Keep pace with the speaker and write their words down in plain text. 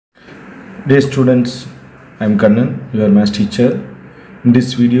Dear students, I am Kannan, your maths teacher. In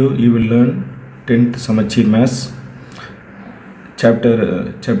this video, you will learn 10th Samachir Maths, chapter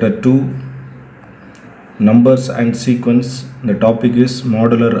 2, Numbers and Sequence. The topic is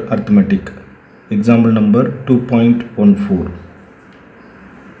Modular Arithmetic. Example number 2.14.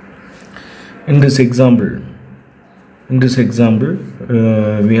 In this example,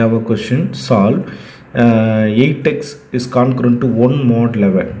 we have a question. Solve 8x is concurrent to 1 mod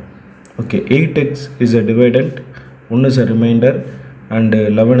 11. Okay, 8x is a dividend, 1 is a remainder, and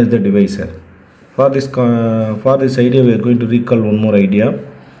 11 is the divisor. For this idea, we are going to recall one more idea,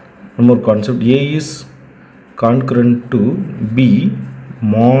 one more concept. A is concurrent to B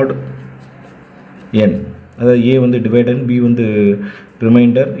mod n. அதாவது A வந்து dividend, B வந்து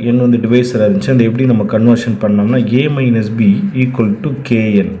remainder, n வந்து divisor இருந்துச்சு. அந்த எப்படி நம்ம conversion பண்ணோம்னா A minus B equal to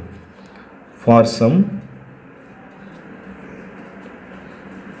Kn for some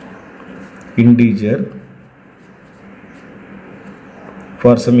integer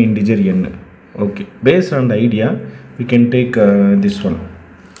n. Okay, based on the idea we can take this one.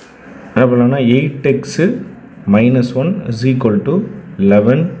 8x minus 1 is equal to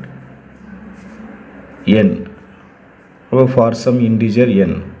 11 n for some integer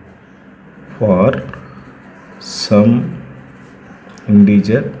n.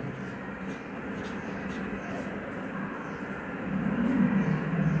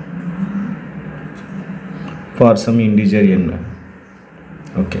 For some integer n.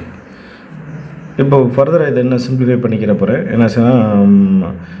 Okay, இப்போ further இதை என்ன simplify பண்ணிக்கிற போகிறேன். என்ன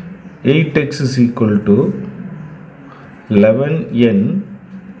சொன்னால் 8x is equal to 11n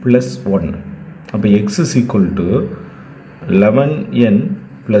plus 1. அப்போ x is equal to 11n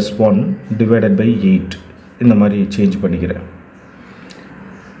plus 1 divided by 8. இந்த மாதிரி சேஞ்ச் பண்ணிக்கிறேன்.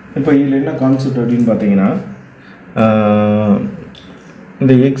 இப்போ இதில் என்ன கான்செப்ட் அப்படின்னு பார்த்தீங்கன்னா,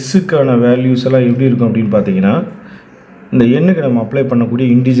 இந்த எக்ஸுக்கான வேல்யூஸ் எல்லாம் எப்படி இருக்கும் அப்படின்னு பார்த்தீங்கன்னா, இந்த எண்ணுக்கு நம்ம அப்ளை பண்ணக்கூடிய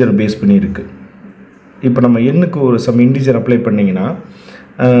இன்டிஜரை பேஸ் பண்ணியிருக்கு. இப்போ நம்ம எண்ணுக்கு ஒரு சம் இன்டிஜர் அப்ளை பண்ணிங்கன்னா,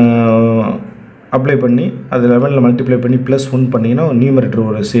 அப்ளை பண்ணி அது 11ல் மல்டிப்ளை பண்ணி ப்ளஸ் 1 பண்ணிங்கன்னா ஒரு நியூமரேட்டர்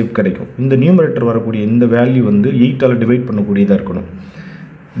ஒரு ஷேப் கிடைக்கும். இந்த நியூமரேட்டர் வரக்கூடிய இந்த வேல்யூ வந்து 8ஆல் டிவைட் பண்ணக்கூடியதாக இருக்கணும்.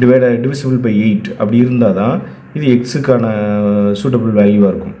 டிவிசிபிள் பை 8 அப்படி இருந்தால் தான் இது எக்ஸுக்கான சூட்டபிள்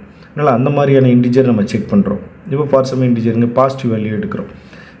வேல்யூவாக இருக்கும். அதனால் அந்த மாதிரியான இன்டிஜர் நம்ம செக் பண்ணுறோம். இப்போ ஃபார் சம் இன்டிஜருங்க பாசிட்டிவ் வேல்யூ எடுக்கிறோம்.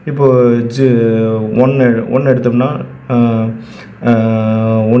 இப்போது 1 எடுத்தோம்னா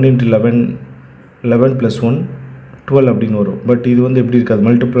 1 × 11 + 1 12 அப்படின்னு வரும். பட் இது வந்து எப்படி இருக்காது,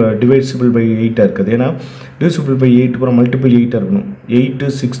 டிவைசிபிள் பை 8ஆக இருக்காது. ஏன்னா டிவிசிபிள் பை 8 அப்புறம் மல்டிபிள் 8ஆக இருக்கணும். 8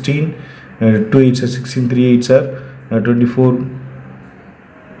 16 2 8 16 3 8 24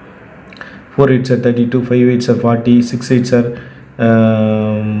 4 8 32 5 8 40 6 8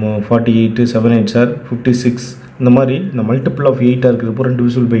 48 7 8 56. இந்த மாதிரி இந்த மல்டிபிள் ஆஃப் 8ஆக இருக்கிற பூரா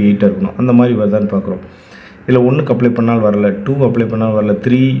டிவிசிபிள் பை 8ஆக இருக்கணும். அந்த மாதிரி வருதான்னு பார்க்குறோம். இதில் 1க்கு அப்ளை பண்ணால் வரல, 2 அப்ளை பண்ணால் வரல,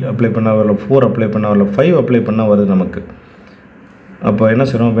 3 அப்ளை பண்ணால் வரல, 4 அப்ளை பண்ணால் வரல, 5 அப்ளை பண்ணால் வருது நமக்கு. அப்போ என்ன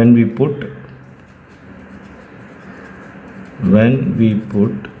சொல்கிறோம், when we put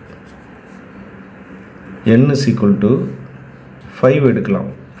n is equal to 5 எடுக்கலாம்.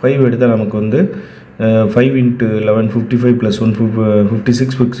 5 எடுத்தால் நமக்கு வந்து 5 × 11 55 + 1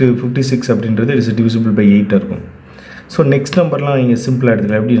 56 அப்படின்றது இட்ஸ் டிவிசிபிள் பை 8ஆக இருக்கும். ஸோ நெக்ஸ்ட் நம்பர்லாம் நீங்கள் சிம்பிளாக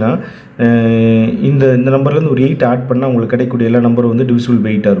எடுத்துக்கலாம். எப்படின்னா இந்த நம்பர்லேருந்து ஒரு 8 ஆட் பண்ணால் உங்களுக்கு கிடைக்கக்கூடிய எல்லா நம்பரும் வந்து டிவிசிபிள்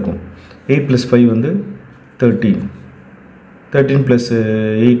பை 8ஆக இருக்கும். 8 + 5 வந்து 13 +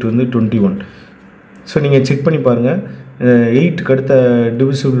 8 வந்து 21. ஸோ நீங்கள் செக் பண்ணி பாருங்கள். 8க்கு அடுத்த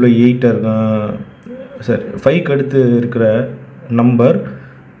டிவிசிபிள் பை 8ஆக இருக்கும். சரி, 5க்கு அடுத்து இருக்கிற நம்பர்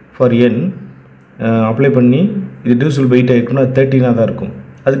ஃபார் n அப்ளை பண்ணி இது டிவிசிபிள் பை 8 இருக்குன்னா 13ஆக தான் இருக்கும்.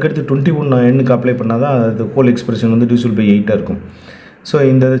 அதுக்கடுத்து 21 எண்ணுக்கு அப்ளை பண்ணால் தான் அது ஹோல் எக்ஸ்பிரஷன் வந்து டிவிசிபிள் பை 8ஆக இருக்கும். ஸோ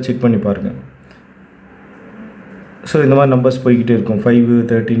இந்த இதை செக் பண்ணி பாருங்கள். ஸோ இந்த மாதிரி நம்பர்ஸ் போய்கிட்டே இருக்கும். 5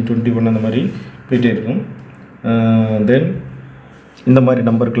 13 21 அந்த மாதிரி போயிட்டே இருக்கும். தென் இந்த மாதிரி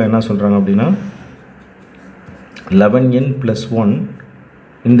நம்பருக்குலாம் என்ன சொல்கிறாங்க அப்படின்னா 11n + 1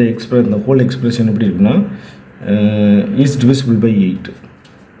 இந்த ஹோல் எக்ஸ்பிரஷன் எப்படி இருக்குன்னா is divisible by 8.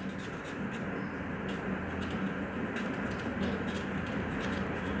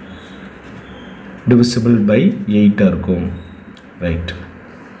 Divisible by 8ஆக இருக்கும். ரைட்,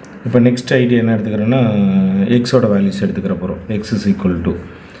 இப்போ நெக்ஸ்ட் ஐடியா என்ன எடுத்துக்கிறோன்னா எக்ஸோட வேல்யூஸ் எடுத்துக்கிற போகிறோம். எக்ஸ் இஸ் ஈக்குவல் டு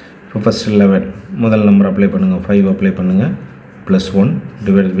இப்போ ஃபஸ்ட் 11 முதல் நம்பர் அப்ளை பண்ணுங்கள், 5 அப்ளை பண்ணுங்கள், ப்ளஸ் 1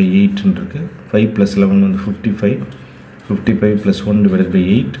 டிவைடட் பை 8ன்னு இருக்குது. 5 + 11 வந்து 55 + 1 டிவைடட் பை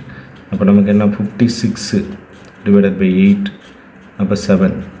 8. அப்போ நமக்கு என்ன 56 டிவைடட் பை 8. அப்போ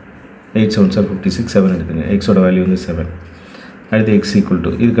 7 8 7 56 7 எடுத்துங்க. எக்ஸோட வேல்யூ வந்து 7. அடுத்து எக்ஸ் ஈக்குவல்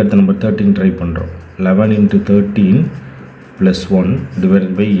டு இதுக்கு அடுத்த நம்பர் 13 ட்ரை பண்ணுறோம். 11 × 13 ப்ளஸ் 1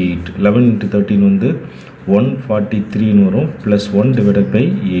 டிவைடட் பை 8. 11 into 13 வந்து 143 வரும், ப்ளஸ் 1 டிவைடட் பை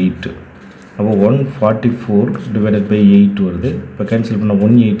 8. அப்போ 144 டிவைடட் பை 8 வருது. இப்போ கேன்சல் பண்ணால்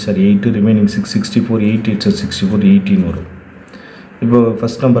 1 8 சார் 8, ரிமைனிங் 6 64, 8 8 சார் 64, 18 வரும். இப்போ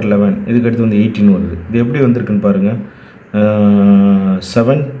ஃபஸ்ட் நம்பர் 11, இதுக்கு அடுத்து வந்து 18 வருது. இது எப்படி வந்திருக்குன்னு பாருங்கள்.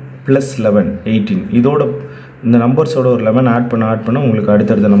 7 + 11 18. இதோட இந்த நம்பர்ஸோட ஒரு 11 ஆட் பண்ண உங்களுக்கு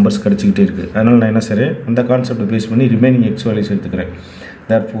அடுத்தடுத்த நம்பர்ஸ் கிடச்சிக்கிட்டே இருக்குது. அதனால் நான் என்ன செய்கிறேன், அந்த கான்செப்டை பேஸ் பண்ணி ரிமைனிங் எக்ஸ் வேல்யூஸ் எடுத்துக்கிறேன்.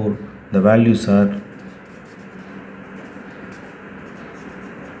 தேர்ஃபோர் த வேல்யூஸ் ஆர்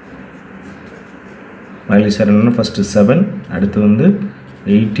என்னென்னா ஃபஸ்ட்டு 7, அடுத்து வந்து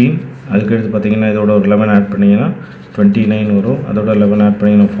 18, அதுக்கடுத்து பார்த்தீங்கன்னா இதோட ஒரு 11 ஆட் பண்ணிங்கன்னா 29 வரும், அதோட 11 ஆட்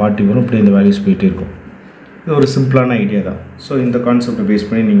பண்ணிங்கன்னா 40 வரும். இப்படி இந்த வேல்யூஸ் போயிட்டே இருக்கும். இது ஒரு சிம்பிளான ஐடியா தான். ஸோ இந்த கான்செப்டை பேஸ்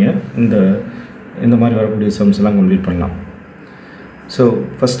பண்ணி நீங்கள் இந்த மாதிரி வரக்கூடிய சம்ஸ் எல்லாம் கம்ப்ளீட் பண்ணலாம். ஸோ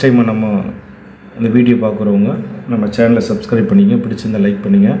ஃபஸ்ட் டைம் நம்ம இந்த வீடியோ பார்க்குறவங்க நம்ம சேனலை சப்ஸ்கிரைப் பண்ணிங்க, பிடிச்சிருந்தால் லைக்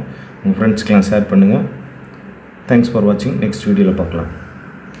பண்ணுங்கள், உங்கள் ஃப்ரெண்ட்ஸ்க்கெலாம் ஷேர் பண்ணுங்கள். தேங்க்ஸ் ஃபார் வாட்சிங். நெக்ஸ்ட் வீடியோவில் பார்க்கலாம்.